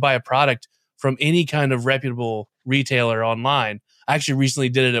you're going to go buy a product from any kind of reputable retailer online. I actually recently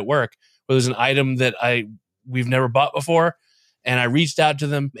did it at work, where there's an item that we've never bought before, and I reached out to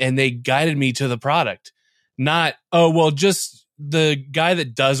them and they guided me to the product. Not, oh, well, just the guy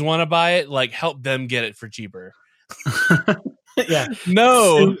that does want to buy it, like help them get it for cheaper.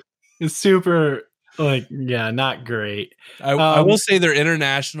 No. It's super, not great. I will say they're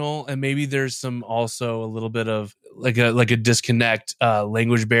international, and maybe there's some also a little bit of like a disconnect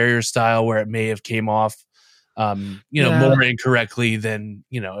language barrier style where it may have came off more incorrectly than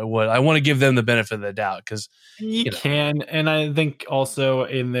it would. I want to give them the benefit of the doubt because you can, and I think also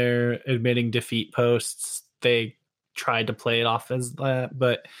in their admitting defeat posts they tried to play it off as that,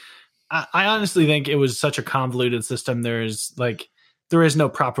 but I honestly think it was such a convoluted system. There is no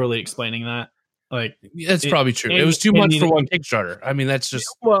properly explaining that. Like that's probably true. It was too much for one Kickstarter. I mean, that's just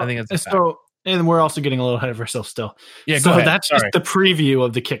I think that's so. And we're also getting a little ahead of ourselves still. Yeah, so go ahead. That's just the preview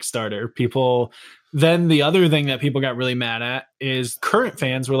of the Kickstarter. People. Then the other thing that people got really mad at is current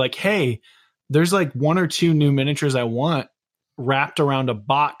fans were like, hey, there's like 1 or 2 new miniatures I want wrapped around a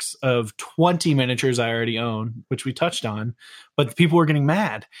box of 20 miniatures I already own, which we touched on. But people were getting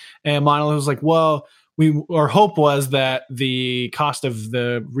mad. And Monolith was like, well, our hope was that the cost of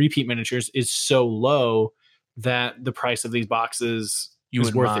the repeat miniatures is so low that the price of these boxes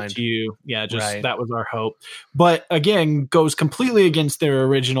is worth it to you. Yeah, that was our hope. But again, goes completely against their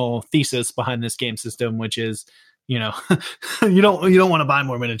original thesis behind this game system, which is, you don't want to buy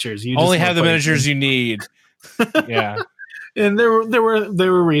more miniatures. You only have the miniatures you need. Yeah. And there were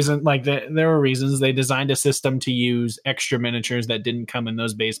reasons there were reasons they designed a system to use extra miniatures that didn't come in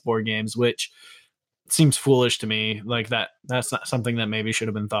those base board games, which seems foolish to me. Like that's not something that maybe should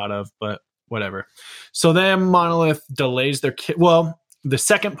have been thought of, but whatever. So then Monolith delays their the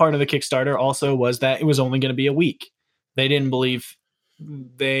second part of the Kickstarter also was that it was only going to be a week. They didn't believe.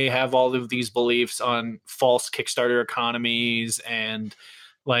 They have all of these beliefs on false Kickstarter economies, and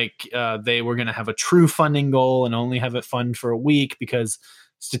they were going to have a true funding goal and only have it fund for a week because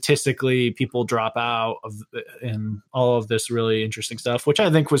statistically people drop out and all of this really interesting stuff, which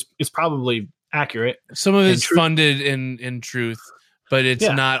I think is probably accurate. Some of it's funded in truth, but it's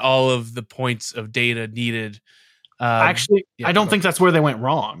not all of the points of data needed. Actually, I don't think that's where they went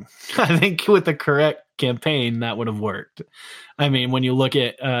wrong. I think with the correct campaign, that would have worked. I mean, when you look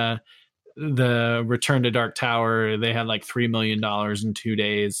at the Return to Dark Tower, they had like $3 million in 2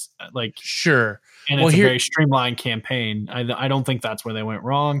 days. Like, sure. And it's a very streamlined campaign. I don't think that's where they went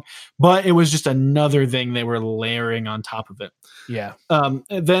wrong, but it was just another thing they were layering on top of it. Yeah.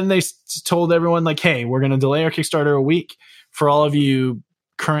 Then they told everyone like, hey, we're going to delay our Kickstarter a week for all of you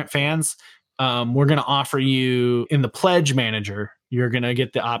current fans. We're going to offer you in the pledge manager, you're going to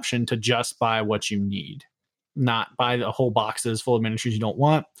get the option to just buy what you need, not buy the whole boxes full of miniatures you don't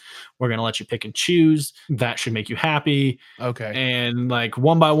want. We're going to let you pick and choose. That should make you happy. Okay. And like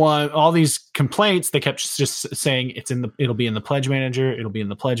one by one, all these complaints, they kept just saying it'll be in the pledge manager. It'll be in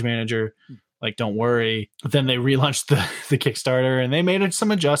the pledge manager. Like, don't worry. But then they relaunched the Kickstarter and they made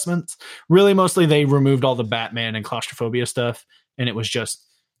some adjustments. Really, mostly they removed all the Batman and claustrophobia stuff. And it was just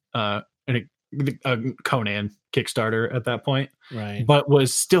a Conan Kickstarter at that point. Right. But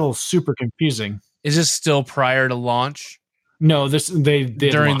was still super confusing. Is this still prior to launch? No, they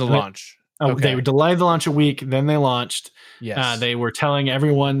did during the launch. They delayed the launch a week, then they launched. Yes. They were telling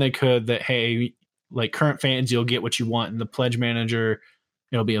everyone they could that, hey, like current fans, you'll get what you want in the pledge manager.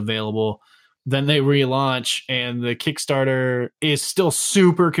 It'll be available. Then they relaunch, and the Kickstarter is still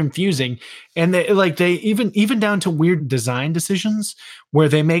super confusing. And they even down to weird design decisions where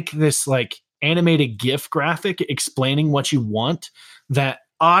they make this like animated GIF graphic explaining what you want that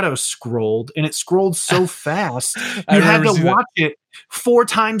auto scrolled, and it scrolled so fast you had to watch it 4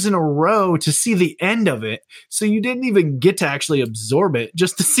 times in a row to see the end of it. So you didn't even get to actually absorb it.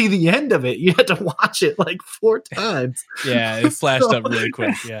 Just to see the end of it, you had to watch it like 4 times. Yeah, it flashed up really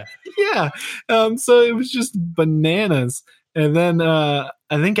quick. Yeah. So it was just bananas. And then I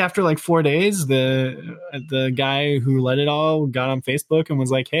think after like 4 days, the guy who led it all got on Facebook and was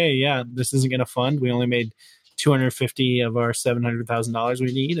like, hey, yeah, this isn't going to fund. We only made $250 of our $700,000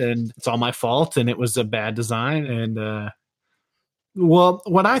 we need, and it's all my fault, and it was a bad design. And well,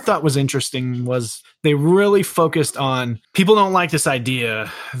 what I thought was interesting was they really focused on people don't like this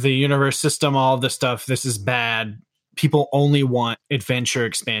idea, the universe system, all this stuff, this is bad. People only want adventure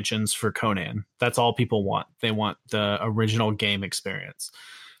expansions for Conan. That's all people want. They want the original game experience.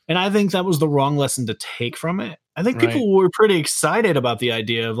 And I think that was the wrong lesson to take from it. I think people were pretty excited about the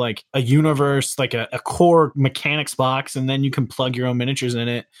idea of like a universe, like a core mechanics box, and then you can plug your own miniatures in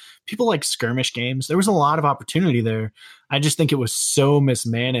it. People like skirmish games. There was a lot of opportunity there. I just think it was so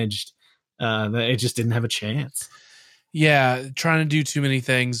mismanaged that it just didn't have a chance. Yeah, trying to do too many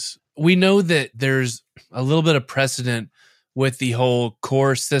things. We know that there's a little bit of precedent with the whole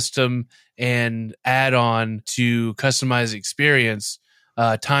core system and add-on to customize experience.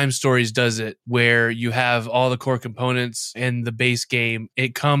 Time Stories does it where you have all the core components in the base game.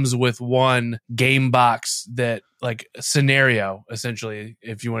 It comes with one game box that like a scenario, essentially,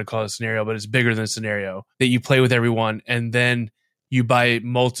 if you want to call it a scenario, but it's bigger than a scenario that you play with everyone. And then you buy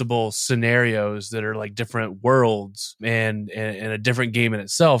multiple scenarios that are like different worlds and a different game in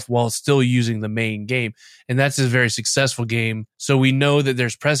itself while still using the main game. And that's a very successful game. So we know that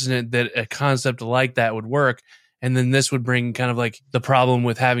there's precedent that a concept like that would work. And then this would bring kind of like the problem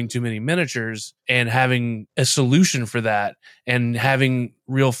with having too many miniatures and having a solution for that and having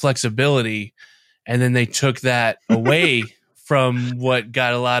real flexibility. And then they took that away from what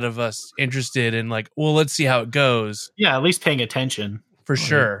got a lot of us interested in like, well, let's see how it goes. Yeah, at least paying attention. For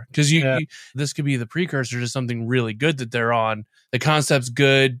sure. Because this could be the precursor to something really good that they're on. The concept's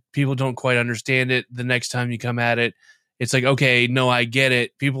good. People don't quite understand it. The next time you come at it, it's like, okay, no, I get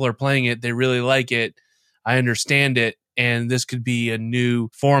it. People are playing it. They really like it. I understand it, and this could be a new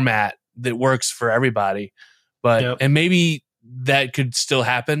format that works for everybody. But and maybe that could still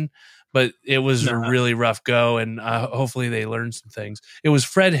happen, but it was a really rough go, and hopefully they learned some things. It was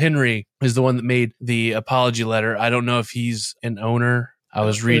Fred Henry is the one that made the apology letter. I don't know if he's an owner. I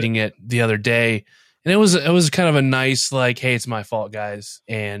was reading it the other day, and it was kind of a nice like, hey, it's my fault, guys,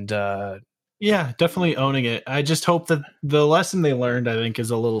 and yeah, definitely owning it. I just hope that the lesson they learned, I think, is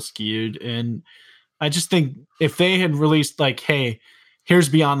a little skewed. And I just think if they had released like, hey, here's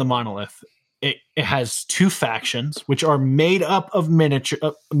Beyond the Monolith. It has 2 factions, which are made up of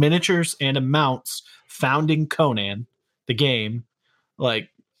miniatures and amounts found in Conan, the game. Like,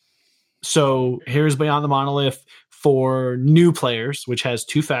 so here's Beyond the Monolith for new players, which has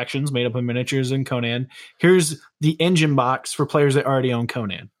 2 factions made up of miniatures and Conan. Here's the engine box for players that already own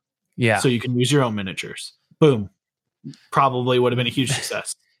Conan. Yeah. So you can use your own miniatures. Boom. Probably would have been a huge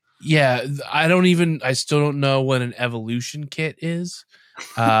success. Yeah, I still don't know what an evolution kit is.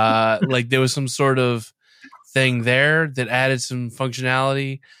 Like there was some sort of thing there that added some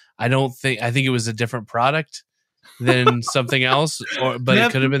functionality. I think it was a different product than something else, but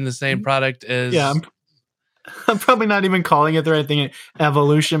it could have been the same product as. Yeah, I'm probably not even calling it the right thing.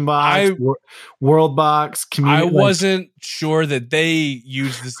 Evolution box, world box, community. I wasn't sure that they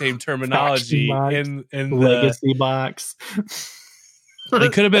used the same terminology box, in the legacy box. They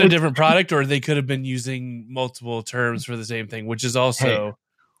could have been a different product, or they could have been using multiple terms for the same thing, which is also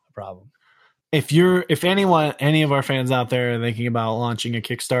a problem. If any of our fans out there are thinking about launching a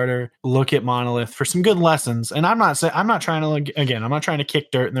Kickstarter, look at Monolith for some good lessons. And I'm not trying to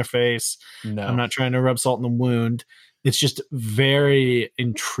kick dirt in their face. No. I'm not trying to rub salt in the wound. It's just very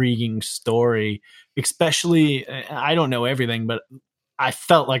intriguing story. Especially, I don't know everything, but I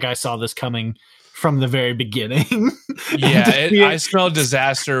felt like I saw this coming from the very beginning. Yeah, I smelled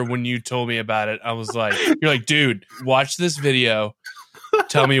disaster when you told me about it. I was like, you're like, dude, watch this video.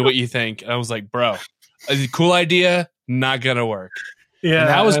 Tell me what you think. And I was like, bro, a cool idea, not gonna work. Yeah, and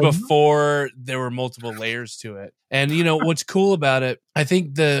that was before there were multiple layers to it. And you know what's cool about it? I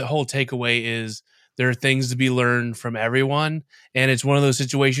think the whole takeaway is there are things to be learned from everyone, and it's one of those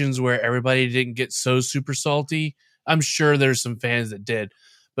situations where everybody didn't get so super salty. I'm sure there's some fans that did,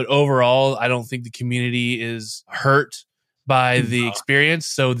 but overall, I don't think the community is hurt by the experience.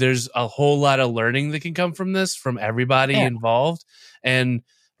 So there's a whole lot of learning that can come from this, from everybody involved. And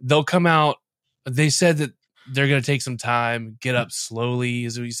they'll come out. They said that they're going to take some time, get up slowly.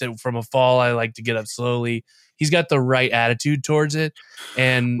 As we said, from a fall, I like to get up slowly. He's got the right attitude towards it.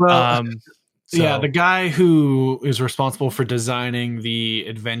 And the guy who is responsible for designing the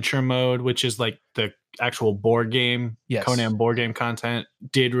adventure mode, which is like the actual board game, Conan board game content,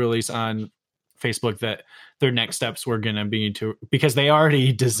 did release on Facebook that their next steps were going to be because they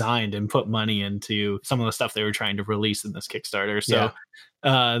already designed and put money into some of the stuff they were trying to release in this Kickstarter. So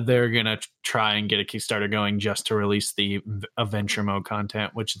they're going to try and get a Kickstarter going just to release the adventure mode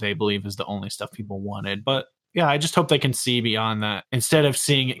content, which they believe is the only stuff people wanted. But yeah, I just hope they can see beyond that instead of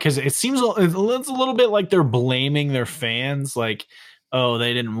seeing it, because it seems it's a little bit like they're blaming their fans, like, oh,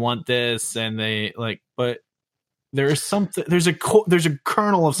 they didn't want this, and they like, but there is something. There's a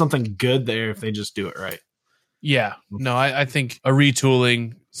kernel of something good there if they just do it right. Yeah, no, I think a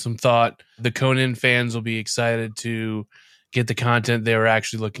retooling, some thought. The Conan fans will be excited to get the content they were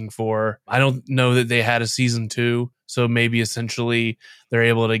actually looking for. I don't know that they had a season 2, so maybe essentially they're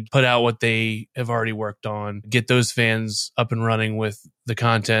able to put out what they have already worked on, get those fans up and running with the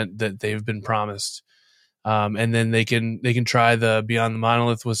content that they've been promised. And then they can try the Beyond the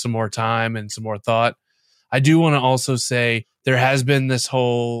Monolith with some more time and some more thought. I do want to also say there has been this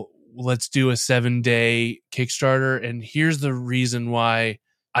whole, let's do a 7-day Kickstarter. And here's the reason why.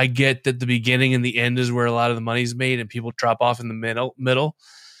 I get that the beginning and the end is where a lot of the money's made and people drop off in the middle.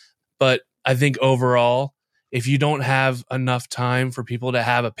 But I think overall, if you don't have enough time for people to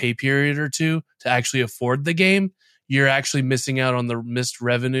have a pay period or two to actually afford the game, you're actually missing out on the missed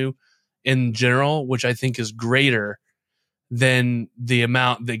revenue in general, which I think is greater than the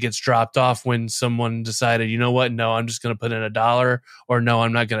amount that gets dropped off when someone decided, you know what, no, I'm just going to put in $1, or no,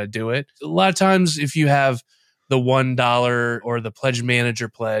 I'm not going to do it. A lot of times if you have the $1 or the pledge manager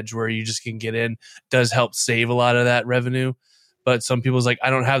pledge where you just can get in, does help save a lot of that revenue. But some people's like, I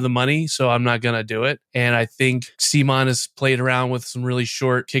don't have the money, so I'm not going to do it. And I think CMON has played around with some really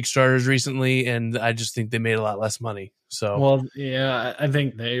short Kickstarters recently, and I just think they made a lot less money. So, well, yeah, I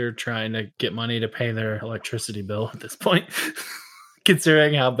think they're trying to get money to pay their electricity bill at this point,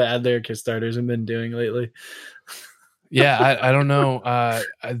 considering how bad their Kickstarters have been doing lately. Yeah, I don't know.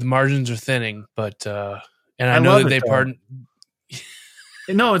 The margins are thinning, but and I know that they pardon.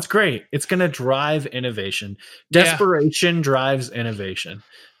 No, it's great. It's going to drive innovation. Desperation drives innovation.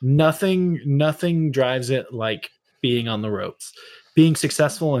 Nothing drives it like being on the ropes. Being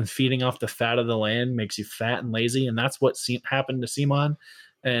successful and feeding off the fat of the land makes you fat and lazy, and that's what happened to CMON,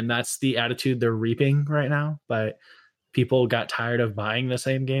 and that's the attitude they're reaping right now. But people got tired of buying the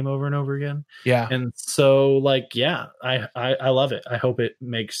same game over and over again. Yeah, and so I love it. I hope it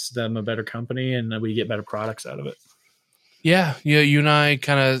makes them a better company, and we get better products out of it. Yeah, you and I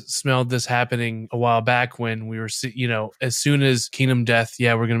kind of smelled this happening a while back when we were, as soon as Kingdom Death,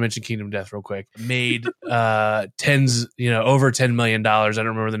 we're going to mention Kingdom Death real quick, made over $10 million. I don't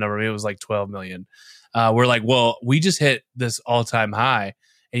remember the number. Maybe it was like 12 million. We're like, well, we just hit this all-time high.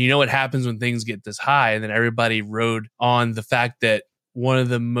 And you know what happens when things get this high? And then everybody rode on the fact that one of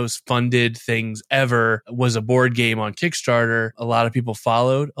the most funded things ever was a board game on Kickstarter. A lot of people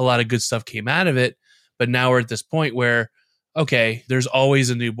followed. A lot of good stuff came out of it. But now we're at this point where, okay, there's always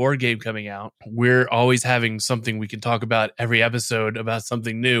a new board game coming out. We're always having something we can talk about every episode about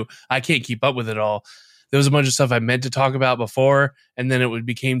something new. I can't keep up with it all. There was a bunch of stuff I meant to talk about before, and then it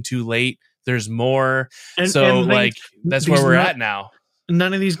became too late. There's more. That's where we're at now.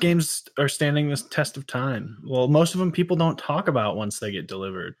 none of these games are standing this test of time. Well, most of them people don't talk about once they get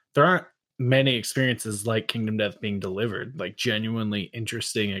delivered. There aren't many experiences like Kingdom Death being delivered, like genuinely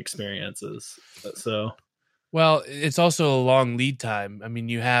interesting experiences. So, well, it's also a long lead time. I mean,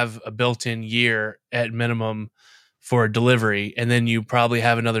 you have a built-in year at minimum for delivery, and then you probably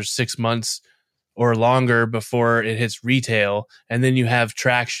have another 6 months or longer before it hits retail, and then you have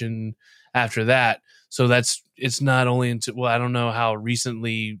traction after that. So it's not only into, well, I don't know how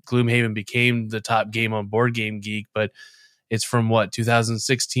recently Gloomhaven became the top game on Board Game Geek, but it's from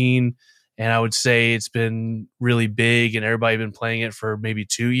 2016. And I would say it's been really big and everybody been playing it for maybe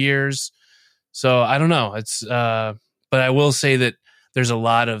 2 years. So I don't know. But I will say that there's a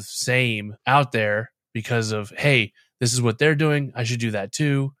lot of same out there because of, hey, this is what they're doing. I should do that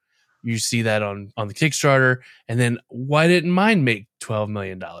too. You see that on the Kickstarter. And then why didn't mine make $12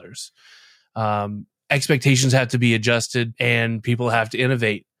 million? Expectations have to be adjusted and people have to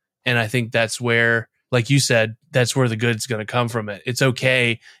innovate. And I think that's where, like you said, that's where the good's going to come from it. It's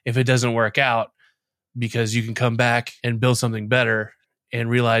okay if it doesn't work out because you can come back and build something better and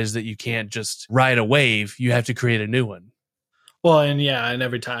realize that you can't just ride a wave. You have to create a new one. Well, and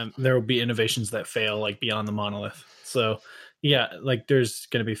every time there will be innovations that fail, like beyond the monolith. So yeah, like there's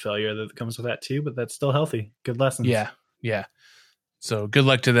going to be failure that comes with that too, but that's still healthy. Good lessons. Yeah. So good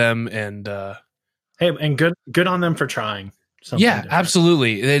luck to them. And hey, and good on them for trying. Yeah, different.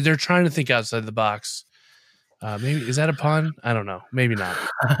 Absolutely. They're trying to think outside the box. Maybe is that a pun? I don't know. Maybe not.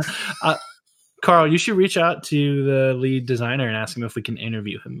 Carl, you should reach out to the lead designer and ask him if we can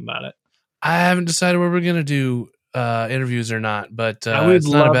interview him about it. I haven't decided whether we're going to do interviews or not, but it's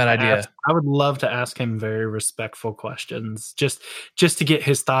not a bad idea. I would love to ask him very respectful questions, just to get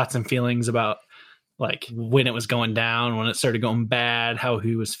his thoughts and feelings about like when it was going down, when it started going bad, how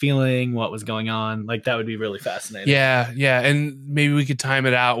he was feeling, what was going on. Like that would be really fascinating. Yeah. And maybe we could time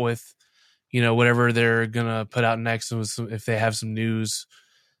it out with, whatever they're going to put out next if they have some news.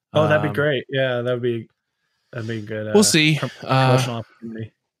 Oh, that'd be great. Yeah, that'd be good. We'll see. Promotional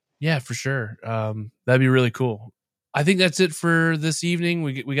opportunity. Yeah, for sure. That'd be really cool. I think that's it for this evening.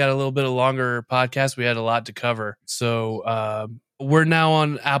 We got a little bit of longer podcast. We had a lot to cover. So we're now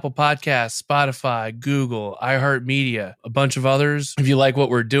on Apple Podcasts, Spotify, Google, iHeartMedia, a bunch of others. If you like what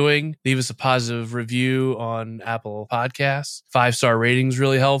we're doing, leave us a positive review on Apple Podcasts. 5-star ratings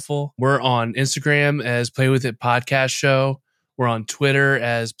really helpful. We're on Instagram as Play With It Podcast Show. We're on Twitter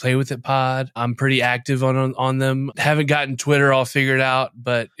as Play With It Pod. I'm pretty active on them. Haven't gotten Twitter all figured out,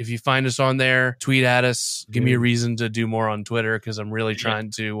 but if you find us on there, tweet at us. Give me a reason to do more on Twitter because I'm really trying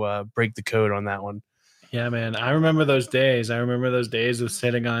to break the code on that one. Yeah, man. I remember those days. Of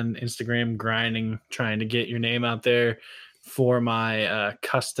sitting on Instagram grinding, trying to get your name out there for my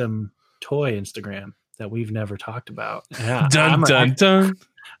custom toy Instagram that we've never talked about. Yeah, dun.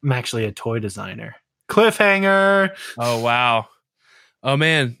 I'm actually a toy designer. Cliffhanger. Oh, wow. Oh,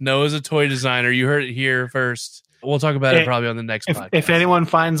 man. Noah's a toy designer. You heard it here first. We'll talk about it probably on the next podcast. If anyone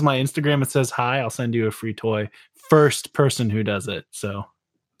finds my Instagram and says hi, I'll send you a free toy. First person who does it. So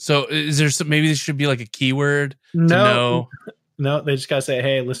is there maybe this should be like a keyword? No, they just got to say,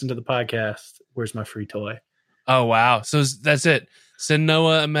 hey, listen to the podcast. Where's my free toy? Oh, wow. So that's it. Send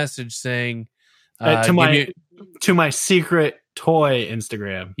Noah a message saying to my secret toy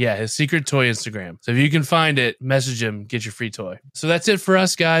Instagram. Yeah, his secret toy Instagram. So if you can find it, message him, get your free toy. So that's it for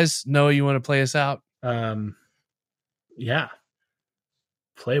us, guys. Noah, you want to play us out? Yeah.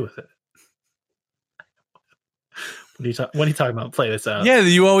 Play with it. What are you talking about? Play this out. Yeah,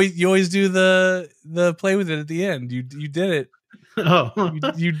 you always do the play with it at the end. You did it. Oh,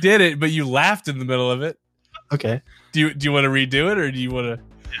 you did it, but you laughed in the middle of it. Okay. Do you want to redo it or do you want to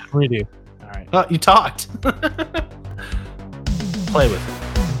redo? All right. Oh, you talked. Play with it.